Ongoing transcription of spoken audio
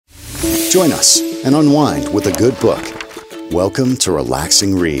Join us and unwind with a good book. Welcome to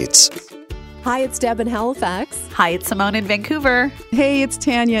Relaxing Reads. Hi, it's Deb in Halifax. Hi, it's Simone in Vancouver. Hey, it's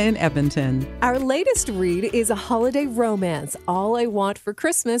Tanya in Edmonton. Our latest read is a holiday romance, All I Want for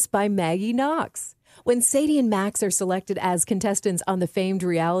Christmas by Maggie Knox. When Sadie and Max are selected as contestants on the famed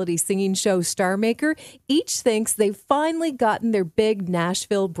reality singing show Star Maker, each thinks they've finally gotten their big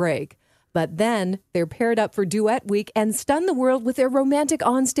Nashville break. But then they're paired up for Duet Week and stun the world with their romantic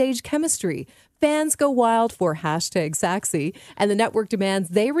onstage chemistry. Fans go wild for #Saxy, and the network demands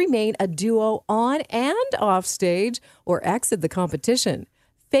they remain a duo on and off stage or exit the competition.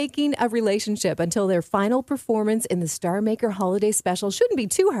 Faking a relationship until their final performance in the Star Maker holiday special shouldn't be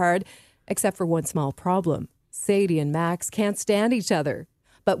too hard, except for one small problem. Sadie and Max can't stand each other.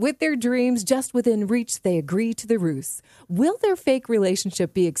 But with their dreams just within reach, they agree to the ruse. Will their fake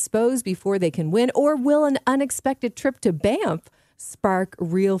relationship be exposed before they can win, or will an unexpected trip to Banff spark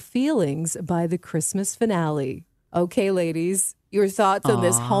real feelings by the Christmas finale? Okay, ladies, your thoughts on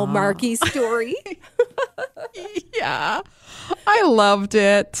this Hallmarky story? Yeah, I loved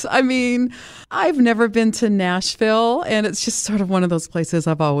it. I mean, I've never been to Nashville, and it's just sort of one of those places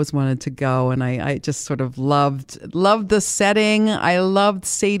I've always wanted to go. And I just sort of loved the setting. I loved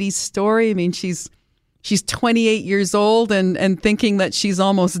Sadie's story. I mean, she's 28 years old and thinking that she's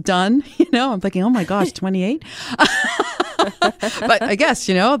almost done. You know, I'm thinking, oh my gosh, 28. But I guess,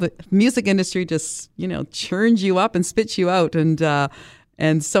 the music industry just, churns you up and spits you out.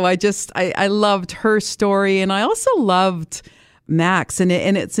 And so I loved her story. And I also loved Max. And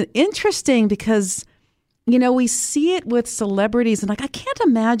it's interesting because, we see it with celebrities. And I can't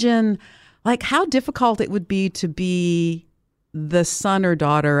imagine how difficult it would be to be the son or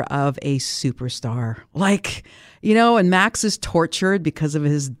daughter of a superstar. And Max is tortured because of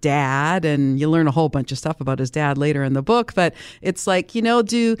his dad, and you learn a whole bunch of stuff about his dad later in the book. But it's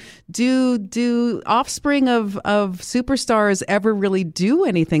do offspring of superstars ever really do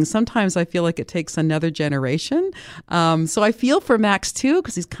anything? Sometimes I feel like it takes another generation. So I feel for Max too,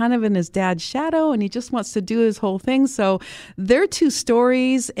 because he's kind of in his dad's shadow and he just wants to do his whole thing. So they're two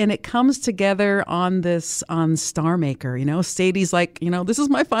stories, and it comes together on Star Maker. Sadie's this is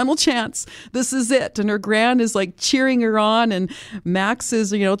my final chance. This is it. And her grand is cheering her on, and Max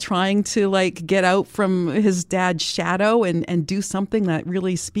is trying to get out from his dad's shadow and do something that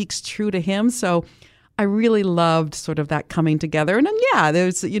really speaks true to him. So I really loved sort of that coming together. And then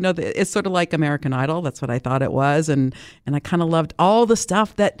there's it's sort of like American Idol. That's what I thought it was. And I kind of loved all the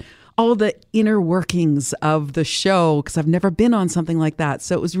stuff all the inner workings of the show, because I've never been on something like that.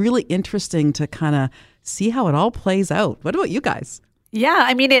 So it was really interesting to kind of see how it all plays out. What about you guys? Yeah,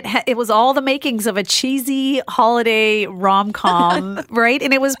 I mean, it was all the makings of a cheesy holiday rom-com, right?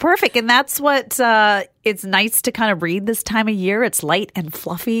 And it was perfect. And that's what it's nice to kind of read this time of year. It's light and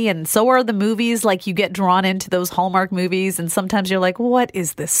fluffy. And so are the movies. You get drawn into those Hallmark movies. And sometimes you're like, what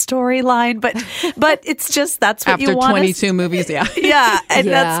is this storyline? But it's just, that's what you want. After 22 movies, yeah. Yeah. And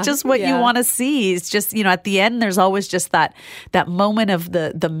that's just what you want to see. It's just, at the end, there's always just that moment of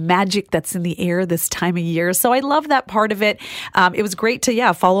the magic that's in the air this time of year. So I love that part of it. It was great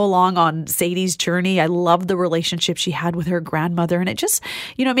to, follow along on Sadie's journey. I love the relationship she had with her grandmother. And it just,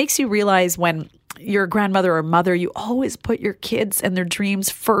 makes you realize when your grandmother or mother, you always put your kids and their dreams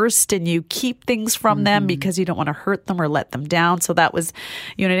first, and you keep things from them because you don't want to hurt them or let them down. So that was,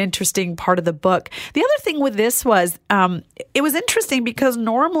 an interesting part of the book. The other thing with this was, it was interesting because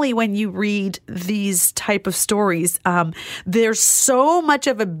normally when you read these type of stories, there's so much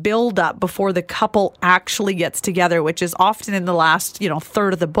of a buildup before the couple actually gets together, which is often in the last,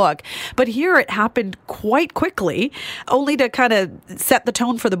 third of the book. But here it happened quite quickly, only to kind of set the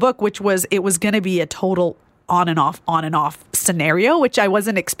tone for the book, which was it was going to be a total on and off scenario, which I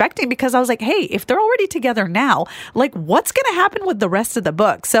wasn't expecting, because I was like, hey, if they're already together now, what's going to happen with the rest of the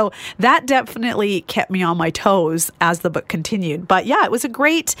book? So that definitely kept me on my toes as the book continued. But yeah, it was a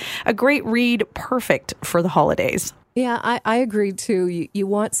great read, perfect for the holidays. Yeah, I agree too. You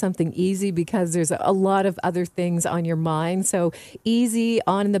want something easy because there's a lot of other things on your mind. So easy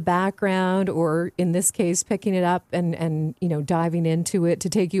on in the background, or in this case, picking it up and diving into it to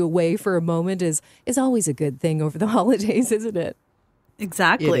take you away for a moment is always a good thing over the holidays, isn't it?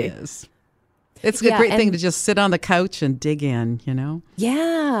 Exactly. It is. It's a great thing to just sit on the couch and dig in,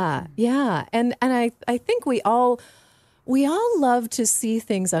 Yeah. And I think we all love to see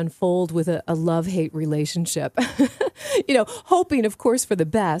things unfold with a love-hate relationship, hoping, of course, for the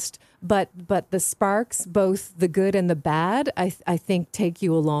best. But the sparks, both the good and the bad, I think take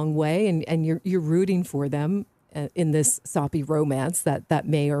you a long way, and you're rooting for them in this soppy romance that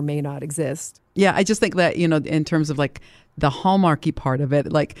may or may not exist. Yeah, I just think that, in terms of the Hallmarky part of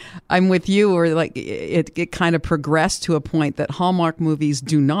it. Like, I'm with you, or like it kind of progressed to a point that Hallmark movies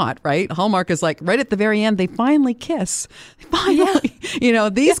do not, right? Hallmark is like right at the very end, they finally kiss. Finally,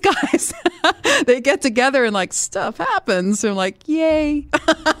 these guys, they get together and like stuff happens. So like, yay.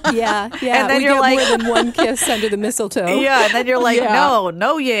 Yeah. And then we you're get like, more than one kiss under the mistletoe. Yeah. And then you're like,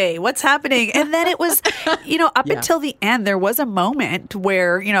 no, yay. What's happening? And then it was, up until the end, there was a moment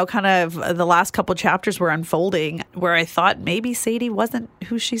where, kind of the last couple chapters were unfolding where I thought maybe Sadie wasn't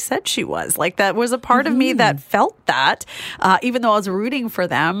who she said she was. Like, that was a part of me that felt that, even though I was rooting for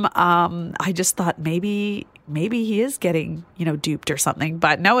them. I just thought maybe he is getting, duped or something.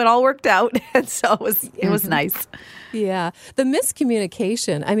 But no, it all worked out. And so it was nice. Yeah. The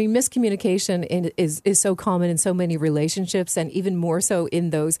miscommunication. I mean, miscommunication is so common in so many relationships, and even more so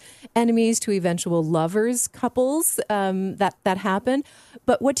in those enemies to eventual lovers couples that happen.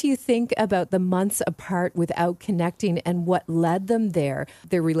 But what do you think about the months apart without connecting and what led them there?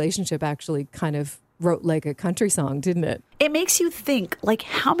 Their relationship actually kind of wrote like a country song, didn't it? It makes you think, like,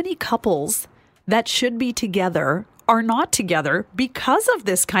 how many couples that should be together are not together because of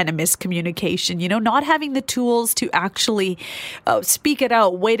this kind of miscommunication, not having the tools to actually speak it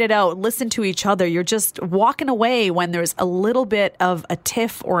out, wait it out, listen to each other. You're just walking away when there's a little bit of a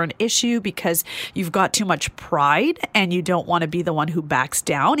tiff or an issue because you've got too much pride and you don't want to be the one who backs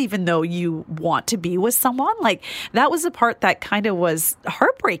down, even though you want to be with someone. Like, that was the part that kind of was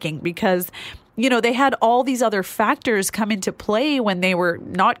heartbreaking because they had all these other factors come into play when they were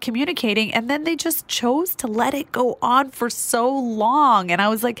not communicating, and then they just chose to let it go on for so long. And I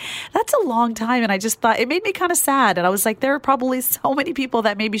was like, that's a long time. And I just thought it made me kind of sad. And I was like, there are probably so many people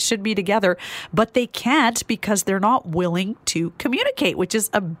that maybe should be together, but they can't because they're not willing to communicate, which is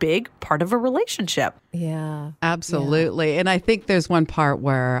a big part of a relationship. Yeah. Absolutely. And I think there's one part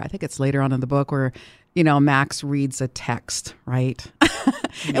where, I think it's later on in the book, where Max reads a text, right?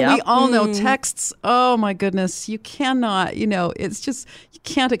 And we all know texts, oh my goodness, you cannot, it's just, you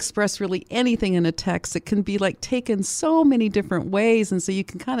can't express really anything in a text. It can be like taken so many different ways. And so you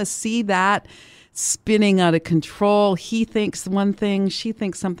can kind of see that spinning out of control. He thinks one thing, she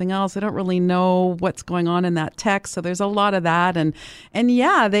thinks something else. I don't really know what's going on in that text. So there's a lot of that. And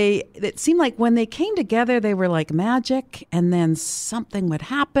yeah, it seemed like when they came together, they were like magic, and then something would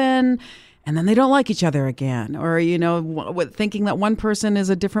happen. And then they don't like each other again, or, thinking that one person is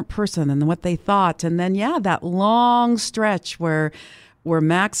a different person than what they thought. And then, that long stretch where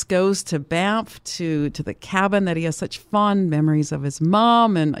Max goes to Banff, to the cabin that he has such fond memories of his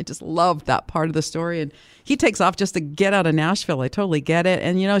mom. And I just love that part of the story. And he takes off just to get out of Nashville. I totally get it.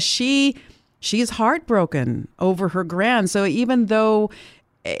 And, she is heartbroken over her grand. So even though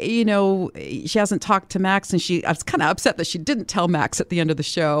she hasn't talked to Max, and I was kind of upset that she didn't tell Max at the end of the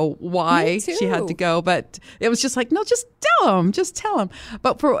show why she had to go. But it was just like, no, just tell him.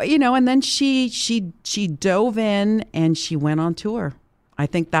 But and then she dove in and she went on tour. I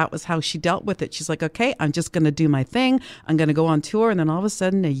think that was how she dealt with it. She's like, okay, I'm just going to do my thing. I'm going to go on tour. And then all of a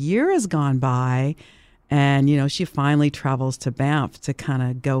sudden a year has gone by, and, she finally travels to Banff to kind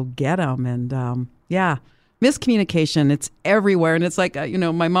of go get him. And miscommunication, it's everywhere. And it's like,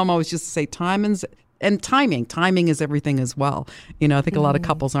 my mom always used to say timing is everything as well. I think a lot of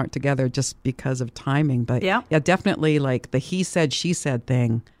couples aren't together just because of timing, but yeah, definitely like the he said, she said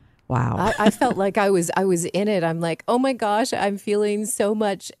thing. Wow. I felt like I was in it. I'm like, oh my gosh, I'm feeling so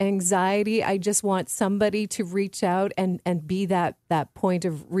much anxiety. I just want somebody to reach out and be that point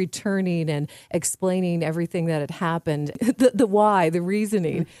of returning and explaining everything that had happened, the why, the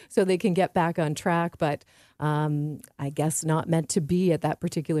reasoning, so they can get back on track. But I guess not meant to be at that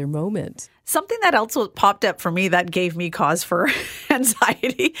particular moment. Something that also popped up for me that gave me cause for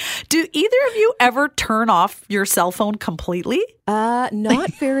anxiety. Do either of you ever turn off your cell phone completely?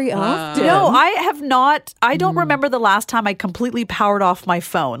 Not very often. No, I have not. I don't remember the last time I completely powered off my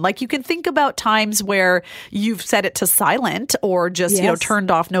phone. Like, you can think about times where you've set it to silent or just,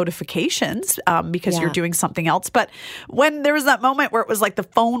 turned off notifications because you're doing something else. But when there was that moment where it was like the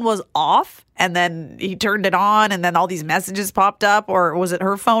phone was off and then he turned it on and then all these messages popped up, or was it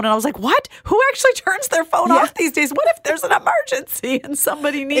her phone? And I was like, what? Who actually turns their phone off these days? What if there's an emergency and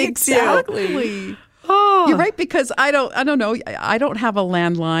somebody needs you? Exactly. Oh. You're right, because I don't know. I don't have a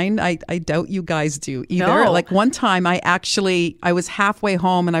landline. I doubt you guys do either. No. Like, one time I was halfway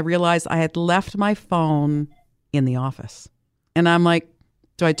home and I realized I had left my phone in the office. And I'm like,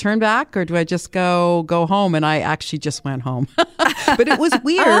 do I turn back or do I just go home? And I actually just went home. But it was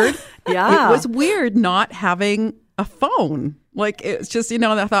weird. Yeah. It was weird not having a phone. Like, it's just,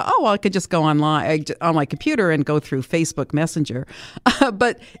 I thought, oh, well, I could just go online on my computer and go through Facebook Messenger.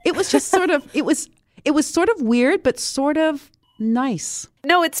 But it was just sort of, it was sort of weird, but sort of nice.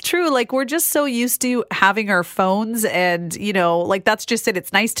 No, it's true. Like, we're just so used to having our phones and, like, that's just it.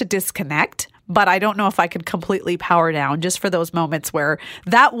 It's nice to disconnect. But I don't know if I could completely power down just for those moments where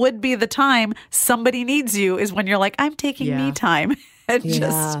that would be the time somebody needs you, is when you're like, I'm taking me time. And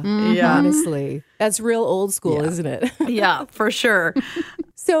Honestly, that's real old school, isn't it? Yeah, for sure.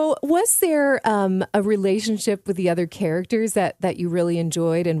 So was there a relationship with the other characters that you really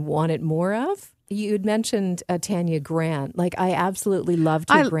enjoyed and wanted more of? You had mentioned Tanya Grant. Like, I absolutely loved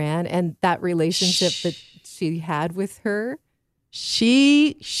her, Grant, and that relationship that she had with her.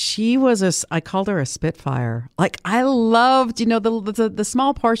 She was I called her a Spitfire. Like, I loved, the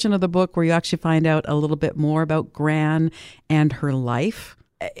small portion of the book where you actually find out a little bit more about Gran and her life.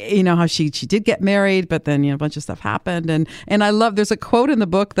 You know how she did get married, but then a bunch of stuff happened, and I love. There's a quote in the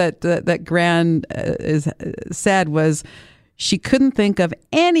book that Gran said was, she couldn't think of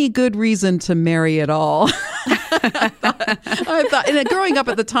any good reason to marry at all. I thought, and growing up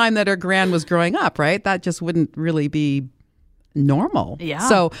at the time that her Gran was growing up, right? That just wouldn't really be normal. Yeah.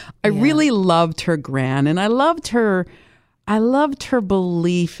 So I really loved her Gran, and I loved her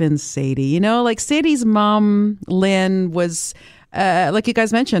belief in Sadie. Like, Sadie's mom, Lynn, was like you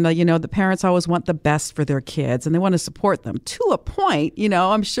guys mentioned, the parents always want the best for their kids and they want to support them to a point.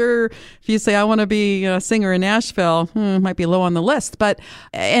 I'm sure if you say, I want to be a singer in Nashville, might be low on the list. But,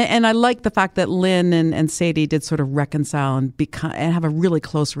 and I like the fact that Lynn and Sadie did sort of reconcile and have a really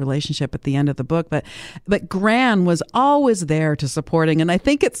close relationship at the end of the book. But Gran was always there to supporting. And I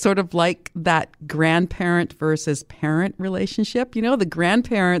think it's sort of like that grandparent versus parent relationship. The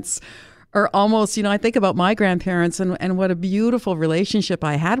grandparents are almost, I think about my grandparents and what a beautiful relationship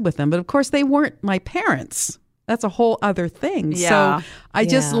I had with them. But of course, they weren't my parents. That's a whole other thing. Yeah. So I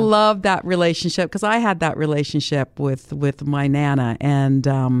just love that relationship because I had that relationship with my Nana. And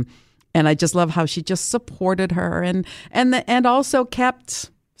I just love how she just supported her and also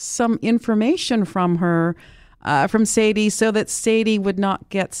kept some information from her, from Sadie, so that Sadie would not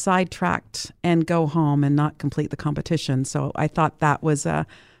get sidetracked and go home and not complete the competition. So I thought that was a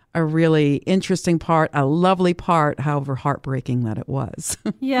really interesting part, a lovely part, however heartbreaking that it was.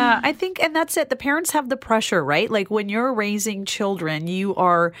 Yeah, I think, and that's it. The parents have the pressure, right? Like, when you're raising children, you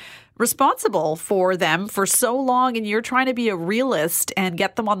are responsible for them for so long, and you're trying to be a realist and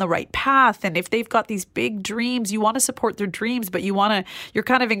get them on the right path. And if they've got these big dreams, you want to support their dreams, but you're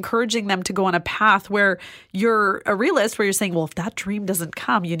kind of encouraging them to go on a path where you're a realist, where you're saying, well, if that dream doesn't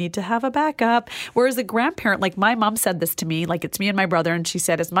come, you need to have a backup. Whereas a grandparent, like my mom said this to me, like, it's me and my brother, and she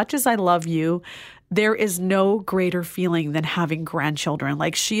said, as much as I love you, there is no greater feeling than having grandchildren.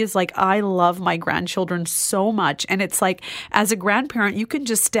 Like, she is like, I love my grandchildren so much. And it's like, as a grandparent, you can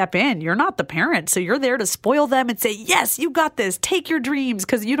just step in. You're not the parent. So you're there to spoil them and say, yes, you got this. Take your dreams.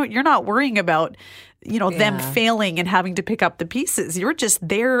 Because you're not worrying about them failing and having to pick up the pieces. You're just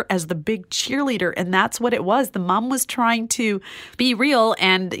there as the big cheerleader. And that's what it was. The mom was trying to be real.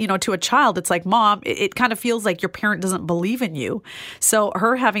 And, to a child, it's like, Mom, it kind of feels like your parent doesn't believe in you. So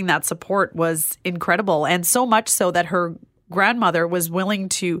her having that support was incredible. And so much so that her grandmother was willing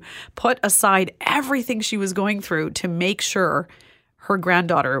to put aside everything she was going through to make sure her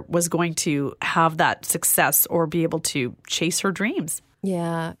granddaughter was going to have that success or be able to chase her dreams.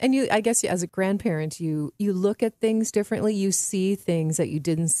 Yeah. And I guess as a grandparent, you look at things differently. You see things that you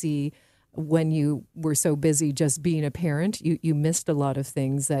didn't see when you were so busy just being a parent. You missed a lot of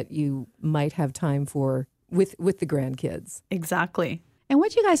things that you might have time for with the grandkids. Exactly. And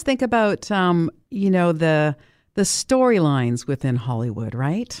what do you guys think about, the storylines within Hollywood,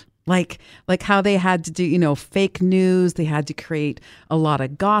 right? Like how they had to do, fake news. They had to create a lot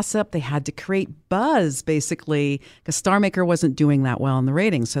of gossip. They had to create buzz, basically, because Star Maker wasn't doing that well in the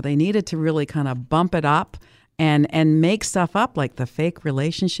ratings. So they needed to really kind of bump it up and make stuff up, like the fake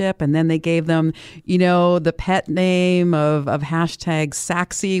relationship. And then they gave them, the pet name of hashtag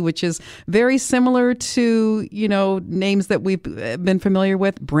Saxy, which is very similar to, names that we've been familiar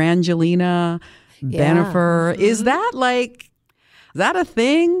with. Brangelina, Bennifer. Mm-hmm. Is that a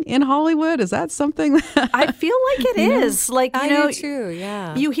thing in Hollywood? Is that something that I feel like it is? Like, I do too,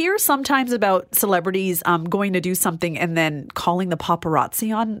 yeah. You hear sometimes about celebrities going to do something and then calling the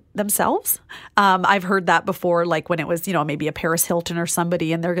paparazzi on themselves. I've heard that before, like when it was, maybe a Paris Hilton or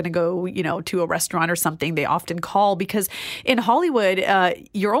somebody, and they're going to go, to a restaurant or something. They often call because in Hollywood,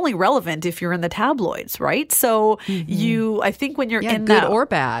 you're only relevant if you're in the tabloids, right? So I think when you're in good or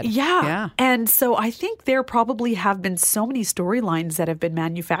bad. Yeah. And so I think there probably have been so many storylines that have been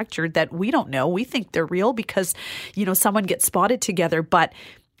manufactured that we don't know. We think they're real because, someone gets spotted together. But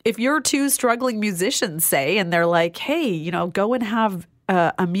if you're two struggling musicians, say, and they're like, hey, go and have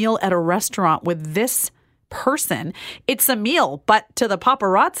a meal at a restaurant with this person, it's a meal. But to the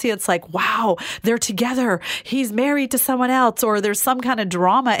paparazzi, it's like, wow, they're together. He's married to someone else, or there's some kind of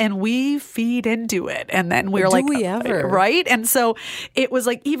drama, and we feed into it. And then we're like, do we ever? Right? And so it was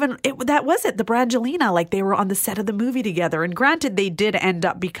like, that was it. The Brangelina, like they were on the set of the movie together. And granted, they did end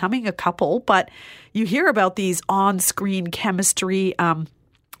up becoming a couple, but you hear about these on-screen chemistry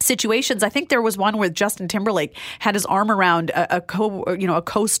situations. I think there was one where Justin Timberlake had his arm around a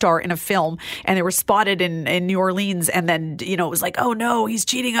co-star in a film, and they were spotted in New Orleans, and then it was like, oh no, he's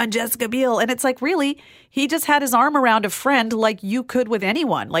cheating on Jessica Biel, and it's like, really, he just had his arm around a friend like you could with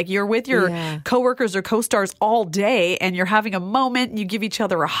anyone. Like you're with your coworkers or co-stars all day, and you're having a moment, and you give each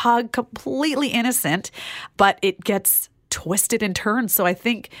other a hug, completely innocent, but it gets twisted and turned. So I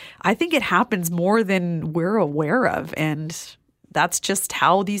think it happens more than we're aware of, and that's just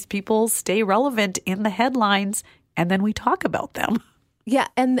how these people stay relevant in the headlines, and then we talk about them. Yeah,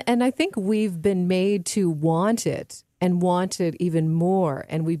 and I think we've been made to want it and want it even more,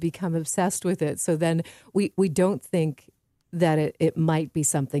 and we become obsessed with it. So then we don't think that it might be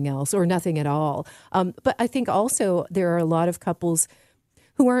something else or nothing at all. But I think also there are a lot of couples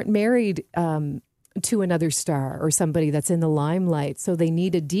who aren't married to another star or somebody that's in the limelight. So they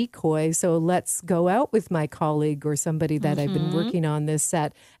need a decoy. So let's go out with my colleague or somebody that I've been working on this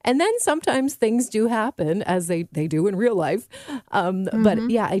set. And then sometimes things do happen, as they do in real life.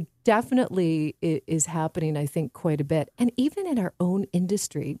 But yeah, it definitely is happening, I think, quite a bit. And even in our own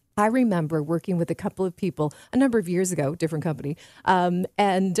industry, I remember working with a couple of people a number of years ago, different company, and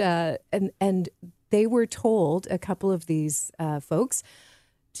they were told, a couple of these folks,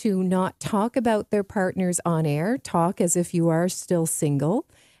 to not talk about their partners on air, talk as if you are still single.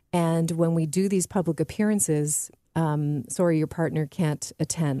 And when we do these public appearances, sorry, your partner can't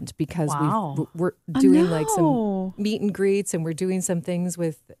attend, because we're doing like some meet and greets, and we're doing some things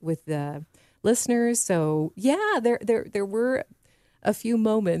with the listeners. So yeah, there were a few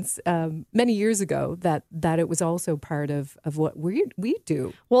moments many years ago that it was also part of what we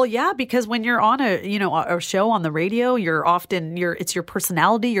do. Well, yeah, because when you're on a show on the radio, it's your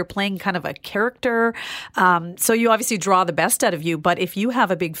personality. You're playing kind of a character, so you obviously draw the best out of you. But if you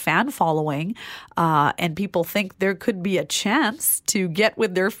have a big fan following, and people think there could be a chance to get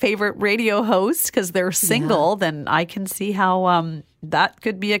with their favorite radio host because they're single, then I can see how that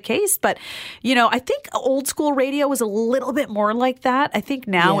could be a case. But, I think old school radio was a little bit more like that. I think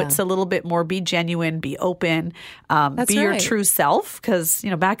now it's a little bit more be genuine, be open, be your true self. Because,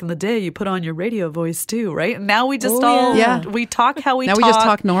 back in the day, you put on your radio voice too, right? And now we just we talk how we talk. Now we just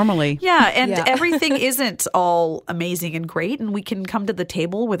talk normally. Yeah, and everything isn't all amazing and great. And we can come to the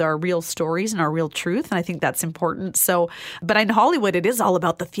table with our real stories and our real truth. And I think that's important. So, but in Hollywood, it is all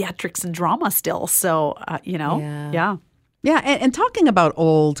about the theatrics and drama still. So, Yeah, and talking about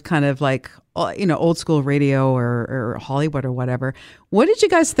old kind of like, old school radio or Hollywood or whatever, what did you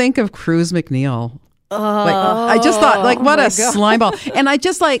guys think of Cruz McNeil? I just thought, what a slime ball. And I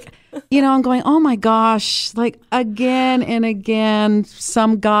just I'm going, oh my gosh, again and again,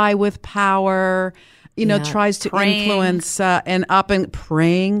 some guy with power, tries to influence an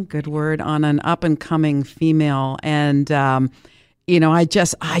preying, good word, on an up and coming female. And, I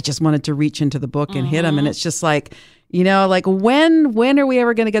just wanted to reach into the book and hit him. And it's just when are we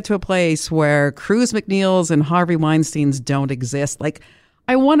ever going to get to a place where Cruz McNeils and Harvey Weinsteins don't exist?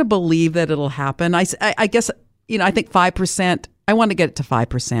 I want to believe that it'll happen. I guess, I think 5%, I want to get it to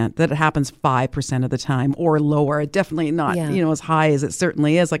 5%, that it happens 5% of the time or lower. Definitely not, as high as it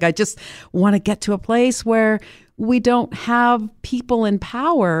certainly is. I just want to get to a place where we don't have people in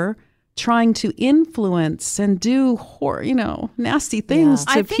power trying to influence and do nasty things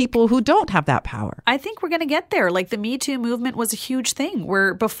to people who don't have that power. I think we're going to get there. The Me Too movement was a huge thing,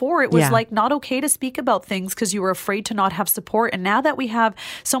 where before it was not okay to speak about things because you were afraid to not have support. And now that we have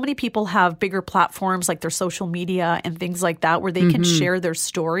so many people have bigger platforms like their social media and things like that, where they can share their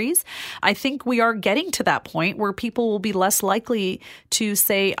stories, I think we are getting to that point where people will be less likely to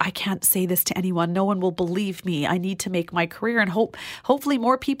say, I can't say this to anyone. No one will believe me. I need to make my career. And hopefully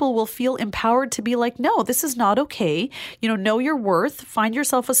more people will feel empowered to be like, no, this is not okay. Know your worth, find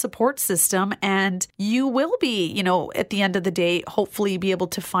yourself a support system, and you will be, at the end of the day, hopefully be able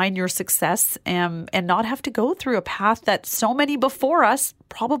to find your success and not have to go through a path that so many before us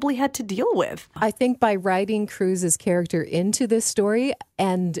probably had to deal with. I think by writing Cruz's character into this story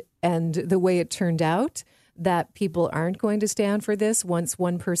and the way it turned out, that people aren't going to stand for this. Once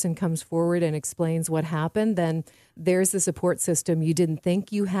one person comes forward and explains what happened, then there's the support system you didn't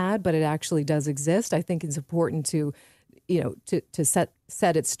think you had, but it actually does exist. I think it's important to set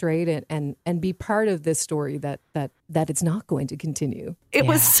set it straight and be part of this story that it's not going to continue. It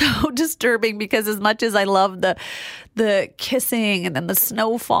was so disturbing because as much as I love the kissing and then the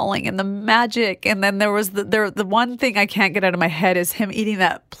snow falling and the magic, and then there was the one thing I can't get out of my head is him eating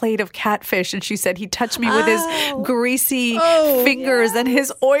that plate of catfish, and she said he touched me with his greasy fingers and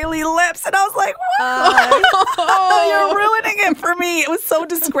his oily lips, and I was like, "What? You're ruining it for me." It was so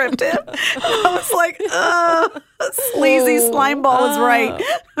descriptive. I was like, sleazy slime ball is right.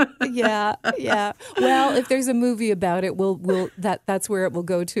 Yeah. Well, if there's a movie about it, that's where it will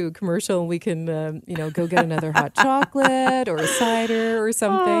go to a commercial, and we can go get another hot chocolate or a cider or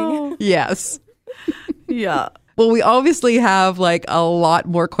something. Yes. Yeah. Well, we obviously have like a lot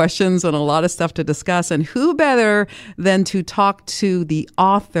more questions and a lot of stuff to discuss. And who better than to talk to the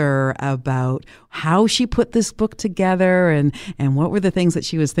author about how she put this book together and what were the things that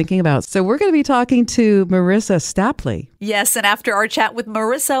she was thinking about. So we're going to be talking to Marissa Stapley. Yes, and after our chat with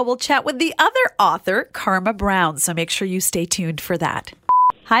Marissa, we'll chat with the other author, Karma Brown. So make sure you stay tuned for that.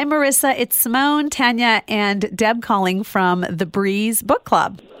 Hi, Marissa. It's Simone, Tanya, and Deb calling from the Breeze Book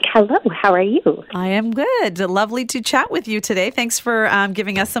Club. Hello, how are you? I am good. Lovely to chat with you today. Thanks for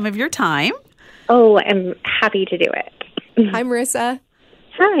giving us some of your time. Oh, I'm happy to do it. Hi, Marissa.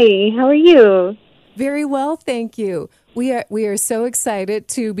 Hi, how are you? Very well, thank you. We are so excited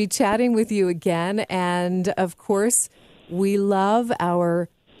to be chatting with you again, and of course, we love our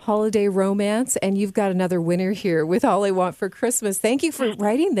holiday romance, and you've got another winner here with All I Want for Christmas. Thank you for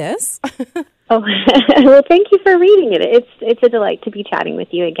writing this. Oh, well, thank you for reading it. It's a delight to be chatting with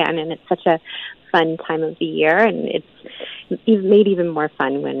you again, and it's such a fun time of the year, and it's made even more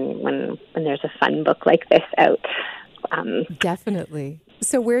fun when there's a fun book like this out. Definitely.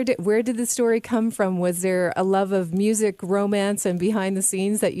 So where did the story come from? Was there a love of music, romance, and behind the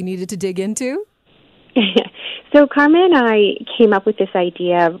scenes that you needed to dig into? So Karma and I came up with this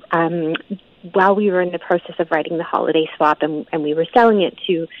idea while we were in the process of writing The Holiday Swap, and we were selling it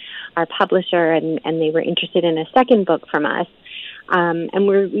to our publisher, and they were interested in a second book from us. And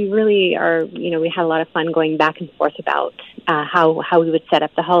we really are, we had a lot of fun going back and forth about how we would set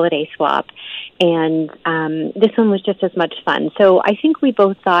up The Holiday Swap. And this one was just as much fun. So I think we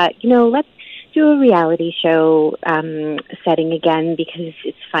both thought, let's do a reality show setting again, because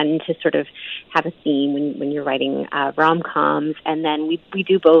it's fun to sort of have a theme when you're writing rom-coms. And then we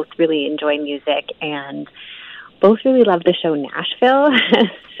do both really enjoy music and both really love the show Nashville.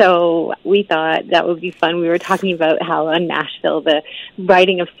 So we thought that would be fun. We were talking about how on Nashville the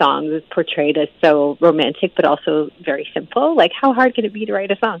writing of songs is portrayed as so romantic but also very simple. Like, how hard can it be to write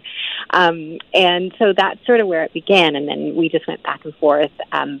a song? And so that's sort of where it began. And then we just went back and forth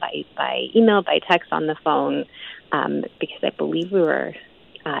by email, by text, on the phone, because I believe we were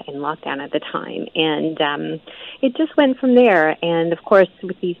in lockdown at the time. And it just went from there. And, of course,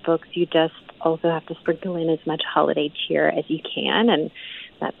 with these books, you just also have to sprinkle in as much holiday cheer as you can, and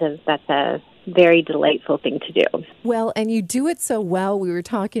that's a very delightful thing to do. Well, and you do it so well. We were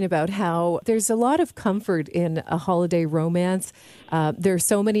talking about how there's a lot of comfort in a holiday romance. There are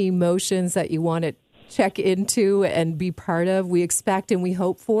so many emotions that you want to check into and be part of, we expect and we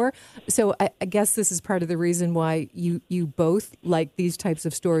hope for. So I guess this is part of the reason why you both like these types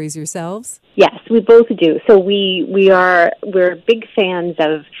of stories yourselves? Yes, we both do. So we're big fans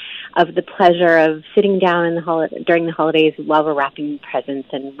of the pleasure of sitting down during the holidays while we're wrapping presents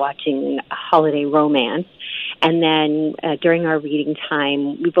and watching a holiday romance. And then during our reading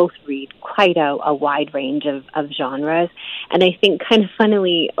time, we both read quite a wide range of genres. And I think kind of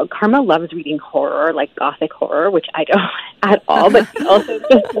funnily, Karma loves reading horror, like gothic horror, which I don't at all, but she also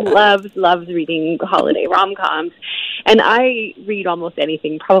just loves reading holiday rom-coms. And I read almost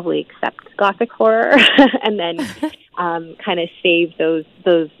anything, probably except gothic horror, and then kind of save those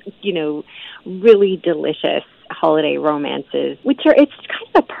really delicious holiday romances, it's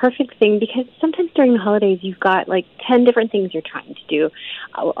kind of a perfect thing, because sometimes during the holidays you've got like 10 different things you're trying to do,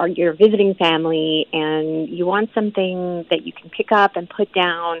 or you're visiting family and you want something that you can pick up and put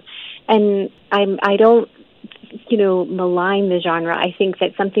down. And I don't malign the genre. I think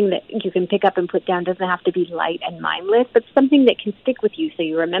that something that you can pick up and put down doesn't have to be light and mindless, but something that can stick with you so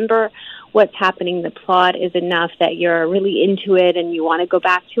you remember what's happening. The plot is enough that you're really into it and you want to go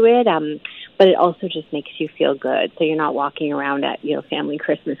back to it, but it also just makes you feel good. So you're not walking around at family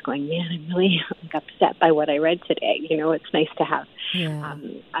Christmas going, man, I'm really upset by what I read today. It's nice to have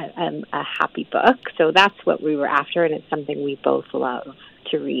a happy book. So that's what we were after, and it's something we both love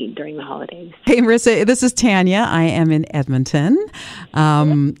to read during the holidays. Hey, Marissa, this is Tanya. I am in Edmonton.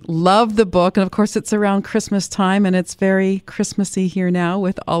 Love the book. And of course, it's around Christmas time, and it's very Christmassy here now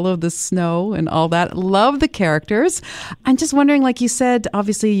with all of the snow and all that. Love the characters. I'm just wondering, like you said,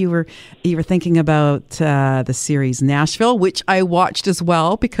 obviously you were thinking about the series Nashville, which I watched as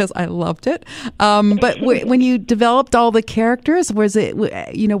well because I loved it. But when you developed all the characters, were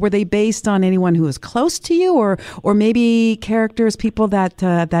they based on anyone who was close to you, or maybe characters, people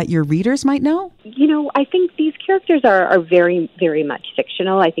that your readers might know? I think these characters are very, very much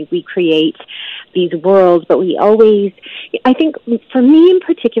fictional. I think we create these worlds, but I think for me in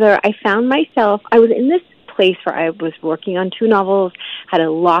particular, I found myself, I was in this place where I was working on 2 novels, had a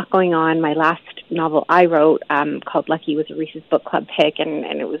lot going on. My last novel I wrote, called Lucky, was a Reese's Book Club pick, and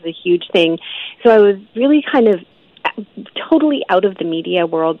it was a huge thing. So I was really kind of totally out of the media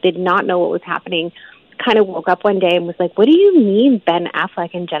world, did not know what was happening. Kind of woke up one day and was like, what do you mean Ben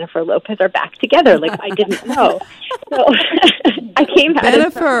Affleck and Jennifer Lopez are back together? Like, I didn't know. So I came out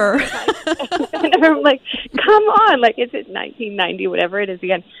Jennifer. I'm like, come on, like, is it 1990, whatever it is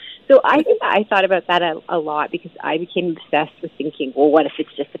again? So I think I thought about that a lot because I became obsessed with thinking, well, what if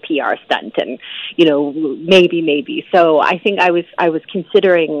it's just a PR stunt and, maybe. So I think I was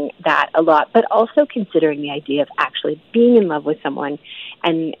considering that a lot, but also considering the idea of actually being in love with someone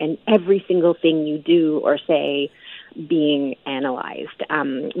and every single thing you do or say being analyzed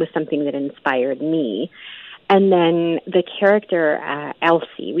was something that inspired me. And then the character,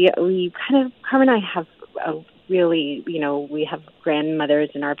 Elsie, we kind of, Carmen and I have a really, we have grandmothers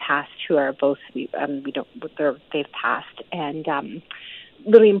in our past who are both, they've passed, and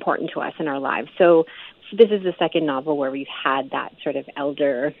really important to us in our lives. So this is the second novel where we've had that sort of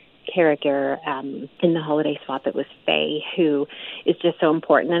elder character in the holiday swap. It was Faye, who is just so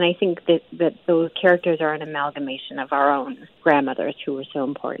important. And I think that those characters are an amalgamation of our own grandmothers who were so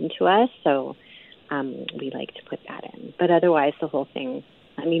important to us. So we like to put that in. But otherwise, the whole thing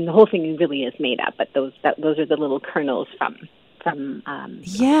really is made up, but those are the little kernels from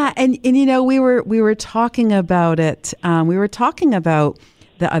yeah, and we were talking about it. We were talking about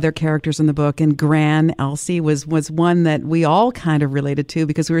the other characters in the book, and Gran Elsie was one that we all kind of related to,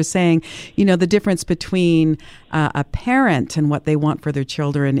 because we were saying, the difference between a parent and what they want for their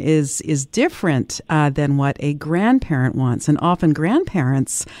children is different than what a grandparent wants, and often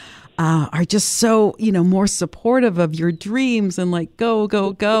grandparents are just so, more supportive of your dreams and like, go,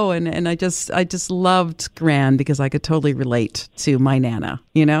 go, go. And I just loved Gran because I could totally relate to my Nana,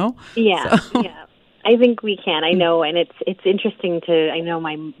 Yeah. So. Yeah. I think we can. I know. And it's interesting I know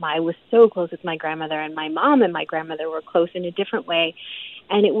I was so close with my grandmother, and my mom and my grandmother were close in a different way.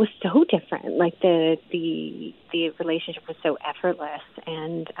 And it was so different. Like the relationship was so effortless.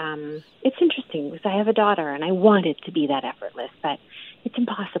 And it's interesting because I have a daughter and I want it to be that effortless, but it's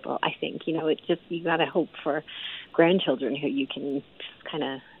impossible, I think. It's just, you got to hope for grandchildren who you can just kind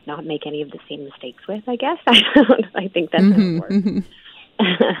of not make any of the same mistakes with, I guess. I think that's important.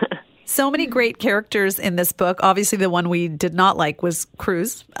 So many great characters in this book. Obviously, the one we did not like was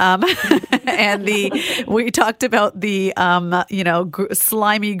Cruz, and we talked about the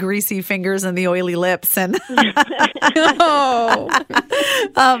slimy, greasy fingers and the oily lips, and but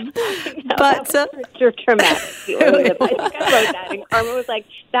traumatic. The oily lip. I think I wrote that, and Carmen was like,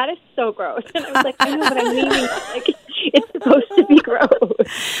 "That is so gross," and I was like, "I know, but I'm meaning like it's supposed to be gross."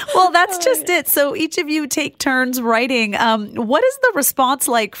 Well, that's just it. So each of you take turns writing. What is the response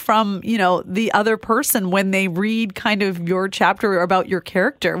like from the other person when they read kind of your chapter about your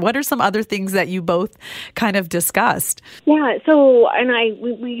character? What are some other things that you both kind of discussed? Yeah, so, and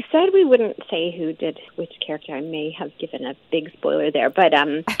we said we wouldn't say who did which character. I may have given a big spoiler there, but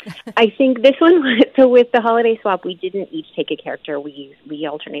I think this one, so with the holiday swap, we didn't each take a character. We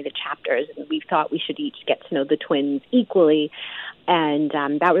alternated chapters, and we thought we should each get to know the twins equally, and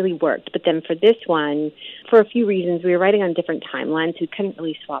that really worked. But then for this one, for a few reasons, we were writing on different timelines. We couldn't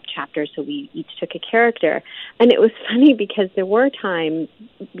really swap chapters, so we each took a character. And it was funny because there were times,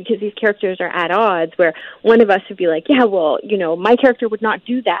 because these characters are at odds, where one of us would be like, yeah, well, my character would not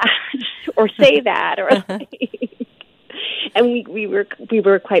do that or say that, or and we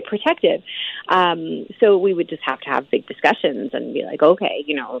were quite protective. So we would just have to have big discussions and be like, okay,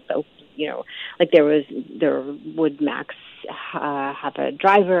 like would Max have a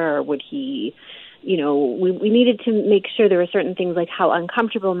driver, or would he, we needed to make sure there were certain things like how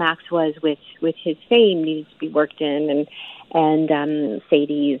uncomfortable Max was with his fame needed to be worked in, and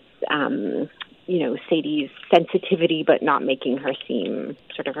Sadie's sensitivity, but not making her seem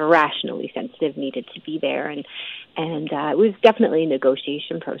sort of irrationally sensitive, needed to be there, and it was definitely a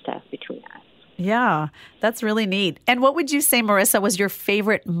negotiation process between us. Yeah, that's really neat. And what would you say, Marissa, was your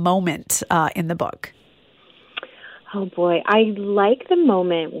favorite moment in the book? Oh, boy. I like the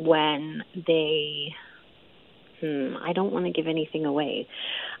moment when they... I don't want to give anything away.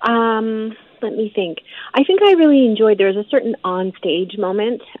 Let me think. I think I really enjoyed, there's a certain on-stage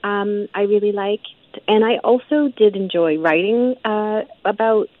moment I really liked. And I also did enjoy writing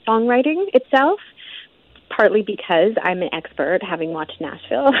about songwriting itself, partly because I'm an expert, having watched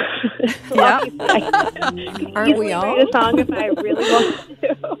Nashville. Yeah. Aren't we all? Write a song if I really wanted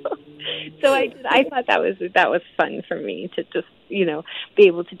to. So I thought that was fun for me to just, be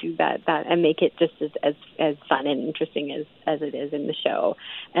able to do that and make it just as fun and interesting as it is in the show.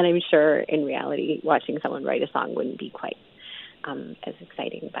 And I'm sure in reality, watching someone write a song wouldn't be quite as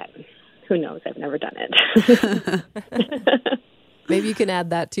exciting, but who knows? I've never done it. Maybe you can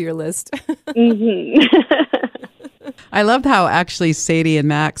add that to your list. Mm-hmm. I loved how actually Sadie and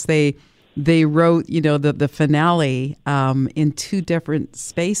Max, they wrote, the finale in two different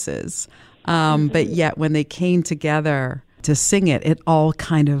spaces. But yet when they came together to sing it, it all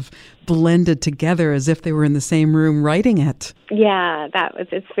kind of blended together as if they were in the same room writing it. Yeah,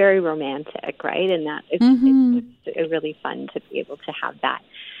 it's very romantic, right? And that it's really fun to be able to have that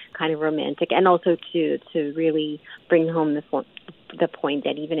kind of romantic, and also to really bring home the point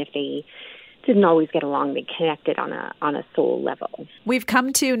that even if they didn't always get along, they connected on a soul level. We've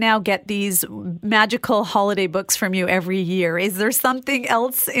come to now get these magical holiday books from you every year. Is there something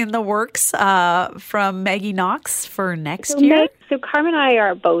else in the works from Maggie Knox for next year? So Carmen and I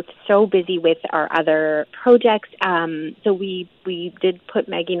are both so busy with our other projects. So we did put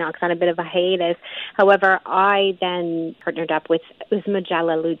Maggie Knox on a bit of a hiatus. However, I then partnered up with Uzma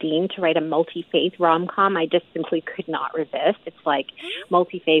Jalaluddin to write a multi-faith rom-com. I just simply could not resist. It's like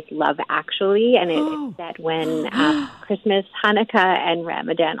multi-faith Love Actually, and it's set when Christmas, Hanukkah, and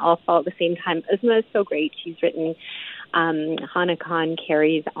Ramadan all fall at the same time. Uzma is so great. She's written Hanukkah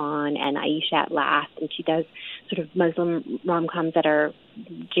Carries On and Aisha at Last, and she does sort of Muslim rom-coms that are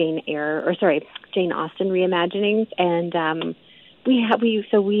Jane Austen reimaginings, and we have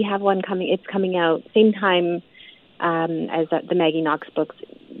one coming. It's coming out same time as the Maggie Knox books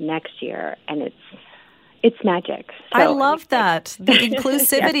next year, and it's magic. So, I love that. The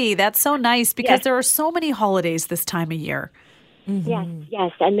inclusivity. Yes. That's so nice because there are so many holidays this time of year. Mm-hmm.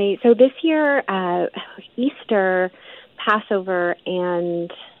 Yes. And so this year, Easter, Passover,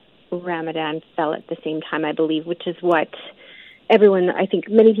 and Ramadan fell at the same time, I believe, which is what everyone, I think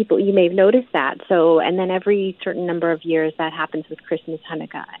many people, you may have noticed that. So, and then every certain number of years that happens with Christmas,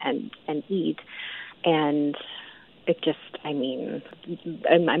 Hanukkah, and Eid. And it just, I'm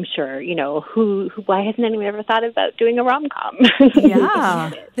sure, why hasn't anyone ever thought about doing a rom-com?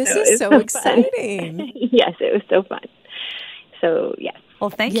 Yeah. This is so exciting. Yes, it was so fun. So, yes. Well,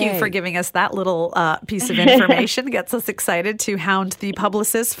 thank you for giving us that little piece of information. Gets us excited to hound the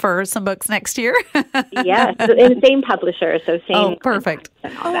publicist for some books next year. Yes, and the same publisher, so same. Oh, perfect.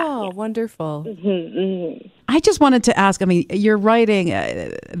 Wonderful. Mm-hmm, mm-hmm. I just wanted to ask, your writing,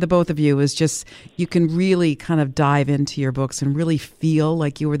 the both of you, is just, you can really kind of dive into your books and really feel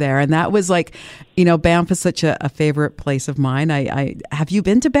like you were there. And that was like, Banff is such a favorite place of mine. I have you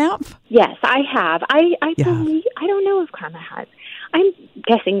been to Banff? Yes, I have. I believe, I don't know if Karma has. I'm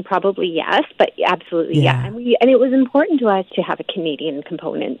guessing probably yes, but absolutely yeah. And it was important to us to have a Canadian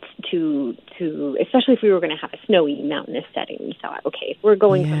component to especially if we were going to have a snowy mountainous setting. We thought, okay, if we're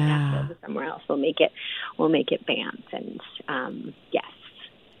going from Nashville to somewhere else, we'll make it Banff. And yes,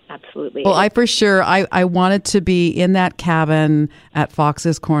 absolutely. Well, I wanted to be in that cabin at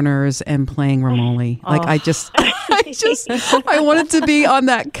Fox's Corners and playing Romoli. Like I wanted to be on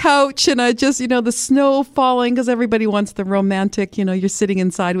that couch, and I just, the snow falling, because everybody wants the romantic, you're sitting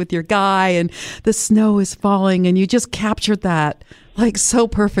inside with your guy and the snow is falling, and you just captured that like so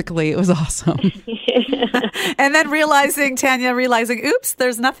perfectly. It was awesome. And then Tanya realizing, oops,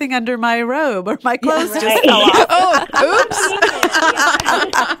 there's nothing under my robe, or my clothes just fell off. Oops.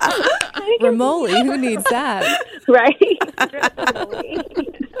 Romoli, who needs that? Right.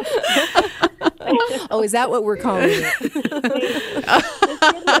 Oh, is that what we're calling it?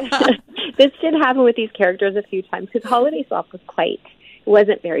 This did happen with these characters a few times, because Holiday Swap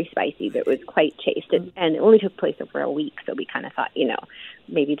wasn't very spicy, but it was quite chaste, and it only took place over a week, so we kind of thought,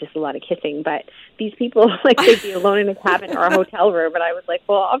 maybe just a lot of kissing, but these people, they'd be alone in a cabin or a hotel room, and I was like,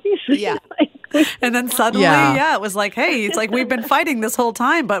 well, obviously. Yeah. And then suddenly, it was like, hey, it's like we've been fighting this whole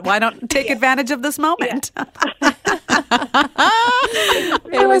time, but why don't take advantage of this moment?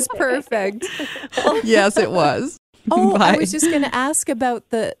 It was perfect. Yes, it was. Oh, I Bye. was just going to ask about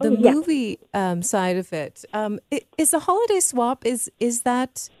the movie side of it. Is the Holiday Swap, is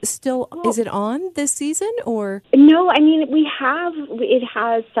that still, is it on this season or? No, I mean, it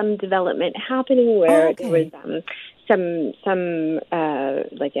has some development happening where there was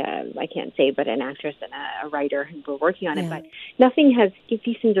I can't say, but an actress and a writer who were working on it, but nothing has,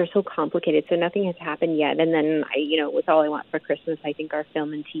 these things are so complicated, so nothing has happened yet. And then, with All I Want for Christmas, I think our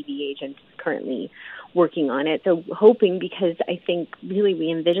film and TV agent is currently working on it. So hoping, because I think really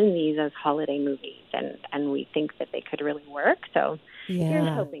we envision these as holiday movies and we think that they could really work. So here's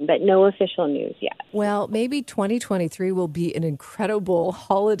hoping, but no official news yet. Well, maybe 2023 will be an incredible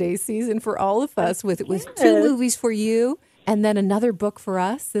holiday season for all of us with 2 movies for you and then another book for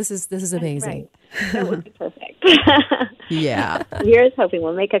us. This is amazing. Right. That would be perfect. Yeah. Here's hoping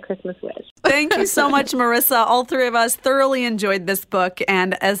we'll make a Christmas wish. Thank you so much, Marissa. All 3 of us thoroughly enjoyed this book.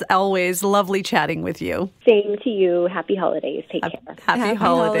 And as always, lovely chatting with you. Same to you. Happy holidays. Take care. Happy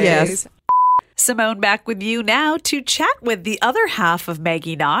holidays. Yes. Simone, back with you now to chat with the other half of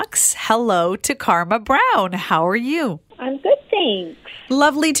Maggie Knox. Hello to Karma Brown. How are you? I'm good, thanks.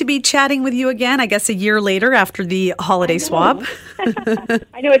 Lovely to be chatting with you again, I guess a year later after the holiday swap.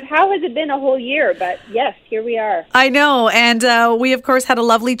 I know. How has it been a whole year? But yes, here we are. I know. And we, of course, had a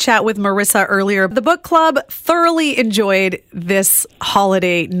lovely chat with Marissa earlier. The book club thoroughly enjoyed this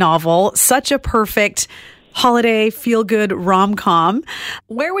holiday novel. Such a perfect holiday feel-good rom-com.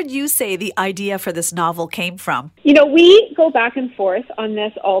 Where would you say the idea for this novel came from? We go back and forth on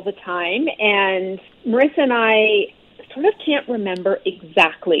this all the time. And Marissa and I sort of can't remember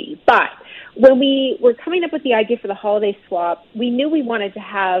exactly, but when we were coming up with the idea for the holiday swap, we knew we wanted to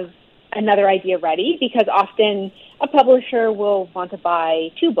have another idea ready, because often a publisher will want to buy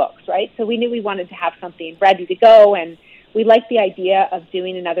 2 books, right? So we knew we wanted to have something ready to go, and we liked the idea of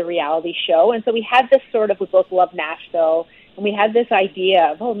doing another reality show. And so we had this we both love Nashville, and we had this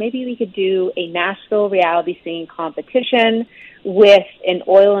idea of, maybe we could do a Nashville reality singing competition with an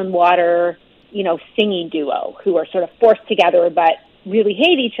oil and water singing duo who are sort of forced together but really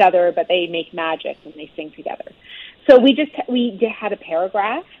hate each other, but they make magic when they sing together. So we had a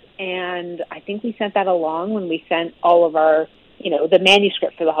paragraph, and I think we sent that along when we sent all of our, the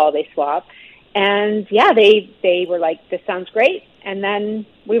manuscript for the holiday swap. And they were like, this sounds great. And then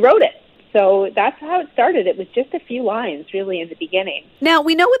we wrote it. So that's how it started. It was just a few lines, really, in the beginning. Now,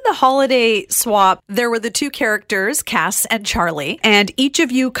 we know with the holiday swap, there were the 2 characters, Cass and Charlie, and each of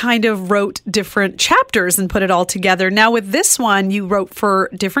you kind of wrote different chapters and put it all together. Now, with this one, you wrote for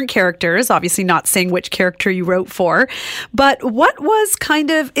different characters, obviously not saying which character you wrote for, but what was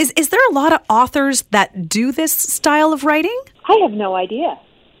is there a lot of authors that do this style of writing? I have no idea.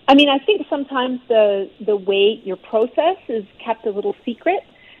 I mean, I think sometimes the way your process is kept a little secret.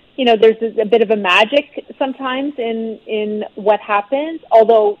 There's a bit of a magic sometimes in what happens,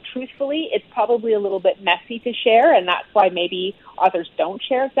 although truthfully, it's probably a little bit messy to share, and that's why maybe authors don't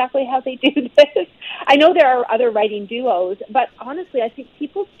share exactly how they do this. I know there are other writing duos, but honestly, I think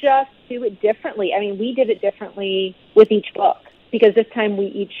people just do it differently. I mean, we did it differently with each book, because this time we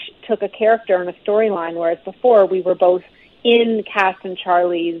each took a character and a storyline, whereas before we were both in Cass and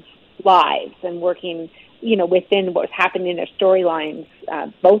Charlie's lives and working within what was happening in their storylines,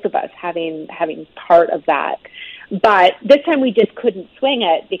 both of us having part of that. But this time we just couldn't swing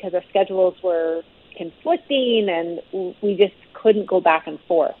it because our schedules were conflicting, and we just couldn't go back and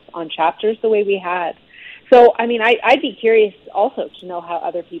forth on chapters the way we had. So, I mean, I'd be curious also to know how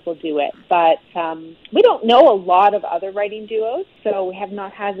other people do it. But we don't know a lot of other writing duos, so we have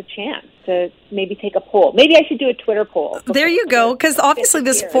not had the chance to maybe take a poll. Maybe I should do a Twitter poll. There you go, because obviously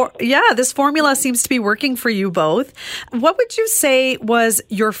this formula seems to be working for you both. What would you say was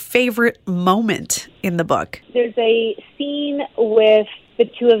your favorite moment in the book? There's a scene with the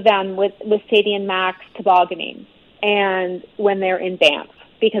 2 of them, with Sadie and Max tobogganing, and when they're in Banff.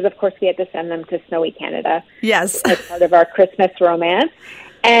 Because, of course, we had to send them to snowy Canada. Yes. As part of our Christmas romance.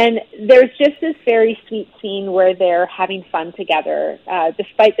 And there's just this very sweet scene where they're having fun together,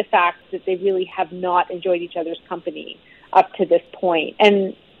 despite the fact that they really have not enjoyed each other's company up to this point.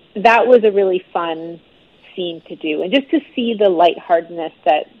 And that was a really fun scene to do. And just to see the lightheartedness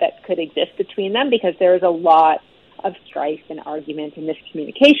that could exist between them, because there's a lot of strife and argument and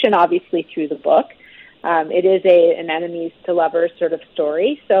miscommunication, obviously, through the book. It is an enemies to lovers sort of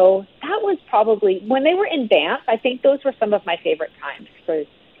story. So that was probably, when they were in Banff, I think those were some of my favorite times for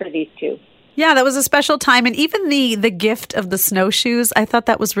these 2. Yeah, that was a special time. And even the gift of the snowshoes, I thought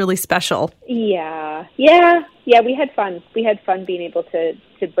that was really special. Yeah. Yeah, we had fun. We had fun being able to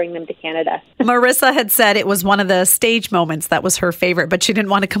bring them to Canada. Marissa had said it was one of the stage moments that was her favorite, but she didn't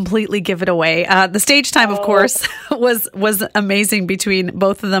want to completely give it away. The stage time, of course, was amazing between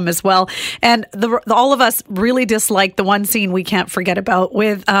both of them as well. And all of us really disliked the one scene we can't forget about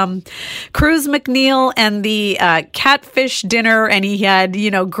with Cruz McNeil and the catfish dinner, and he had,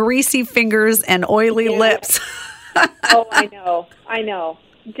 greasy fingers and oily lips. Oh, I know.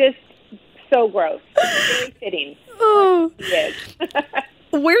 Just so gross. Very fitting. Oh. Yes.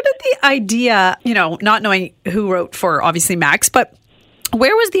 Where did the idea, not knowing who wrote for obviously Max, but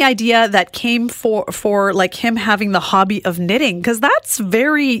where was the idea that came for like him having the hobby of knitting? Because that's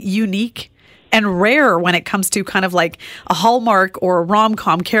very unique and rare when it comes to kind of like a Hallmark or a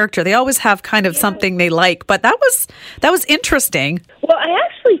rom-com character. They always have kind of something they like, but that was interesting. Well, I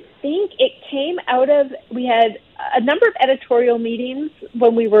actually think it came out of, we had a number of editorial meetings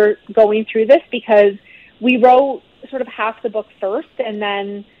when we were going through this, because we wrote sort of half the book first, and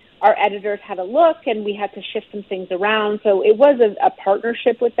then our editors had a look and we had to shift some things around. So it was a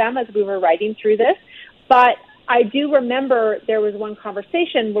partnership with them as we were writing through this. But I do remember there was one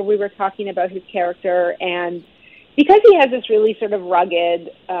conversation where we were talking about his character, and because he has this really sort of rugged,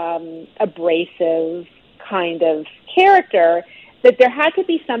 abrasive kind of character, that there had to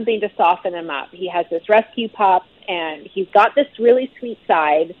be something to soften him up. He has this rescue pup, and he's got this really sweet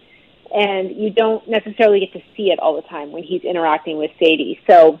side, and you don't necessarily get to see it all the time when he's interacting with Sadie.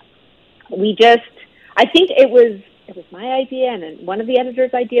 So I think it was my idea and one of the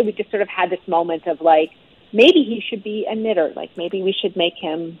editors' idea. We just sort of had this moment of like, maybe he should be a knitter. Like maybe we should make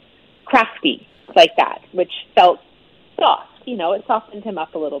him crafty like that, which felt soft. It softened him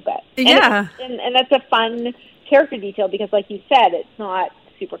up a little bit. Yeah. And that's a fun character detail because, like you said, it's not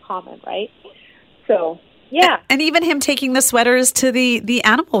super common, right? So, yeah. And even him taking the sweaters to the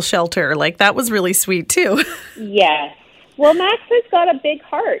animal shelter, like that was really sweet too. Yes. Well, Max has got a big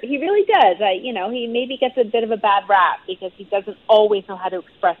heart. He really does. He maybe gets a bit of a bad rap because he doesn't always know how to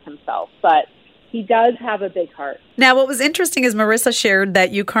express himself, but he does have a big heart. Now, what was interesting is Marissa shared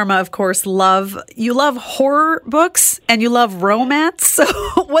that you, Karma, of course, love horror books and you love romance. So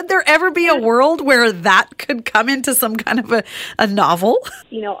would there ever be a world where that could come into some kind of a novel?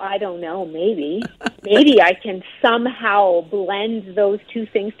 I don't know. Maybe. Maybe I can somehow blend those two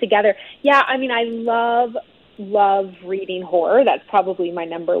things together. Yeah, I love reading horror. That's probably my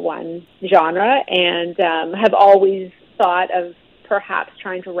number one genre, and have always thought of perhaps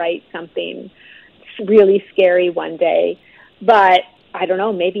trying to write something really scary one day, but I don't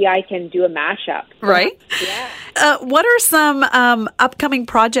know, maybe I can do a mashup. Right? Yeah. What are some upcoming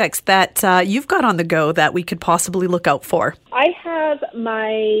projects that you've got on the go that we could possibly look out for? I have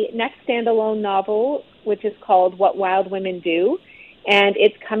my next standalone novel, which is called What Wild Women Do, and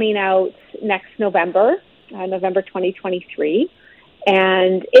it's coming out next November 2023,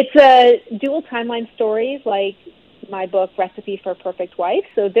 and it's a dual timeline story like my book, Recipe for a Perfect Wife.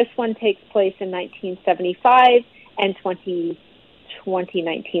 So this one takes place in 1975 and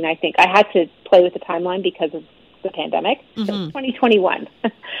 2019, I think. I had to play with the timeline because of the pandemic. Mm-hmm. So 2021.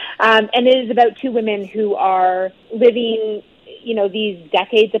 And it is about two women who are living, these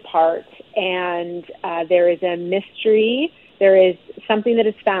decades apart. And there is a mystery. There is something that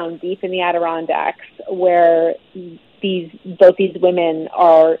is found deep in the Adirondacks where both these women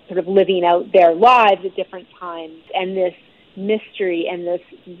are sort of living out their lives at different times, and this mystery and this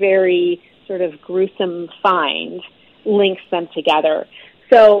very sort of gruesome find links them together.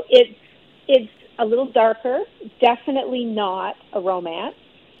 So it's a little darker, definitely not a romance,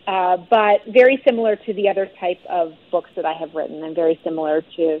 but very similar to the other type of books that I have written, and very similar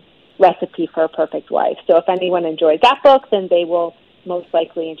to Recipe for a Perfect Wife. So if anyone enjoys that book, then they will most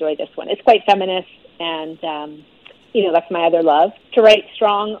likely enjoy this one. It's quite feminist, and that's my other love, to write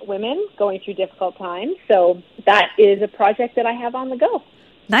strong women going through difficult times. So that is a project that I have on the go.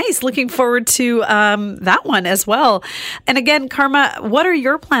 Nice. Looking forward to that one as well. And again, Karma, what are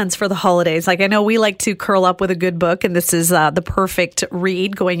your plans for the holidays? Like, I know we like to curl up with a good book, and this is the perfect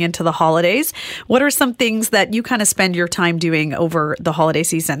read going into the holidays. What are some things that you kind of spend your time doing over the holiday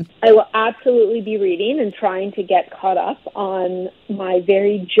season? I will absolutely be reading and trying to get caught up on my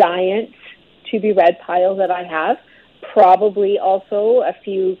very giant to-be-read pile that I have. Probably also a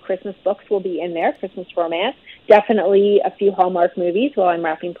few Christmas books will be in there, Christmas romance. Definitely a few Hallmark movies while I'm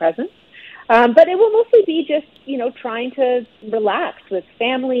wrapping presents. But it will mostly be just, trying to relax with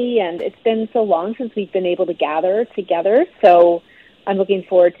family. And it's been so long since we've been able to gather together. So I'm looking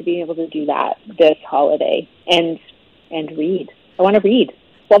forward to being able to do that this holiday and read. I want to read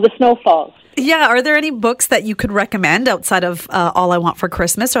while the snow falls. Yeah. Are there any books that you could recommend outside of All I Want for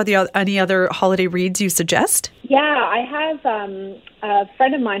Christmas? Are there any other holiday reads you suggest? Yeah, I have a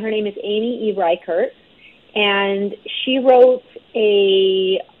friend of mine. Her name is Amy E. Reichert, and she wrote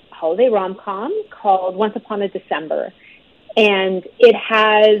a holiday rom-com called Once Upon a December. And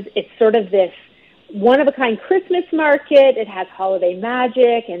it's sort of this one-of-a-kind Christmas market. It has holiday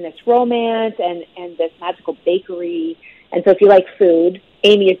magic and this romance and this magical bakery. And so if you like food,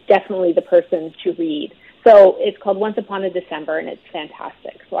 Amy is definitely the person to read. So it's called Once Upon a December, and it's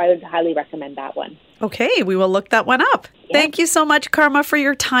fantastic. So I would highly recommend that one. Okay, we will look that one up. Yeah. Thank you so much, Karma, for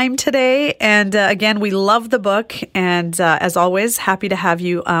your time today. And again, we love the book. And as always, happy to have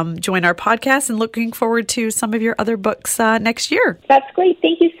you join our podcast and looking forward to some of your other books next year. That's great.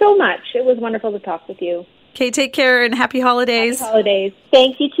 Thank you so much. It was wonderful to talk with you. Okay, take care and happy holidays. Happy holidays.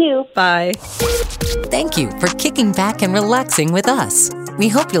 Thank you, too. Bye. Thank you for kicking back and relaxing with us. We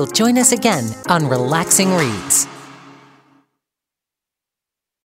hope you'll join us again on Relaxing Reads.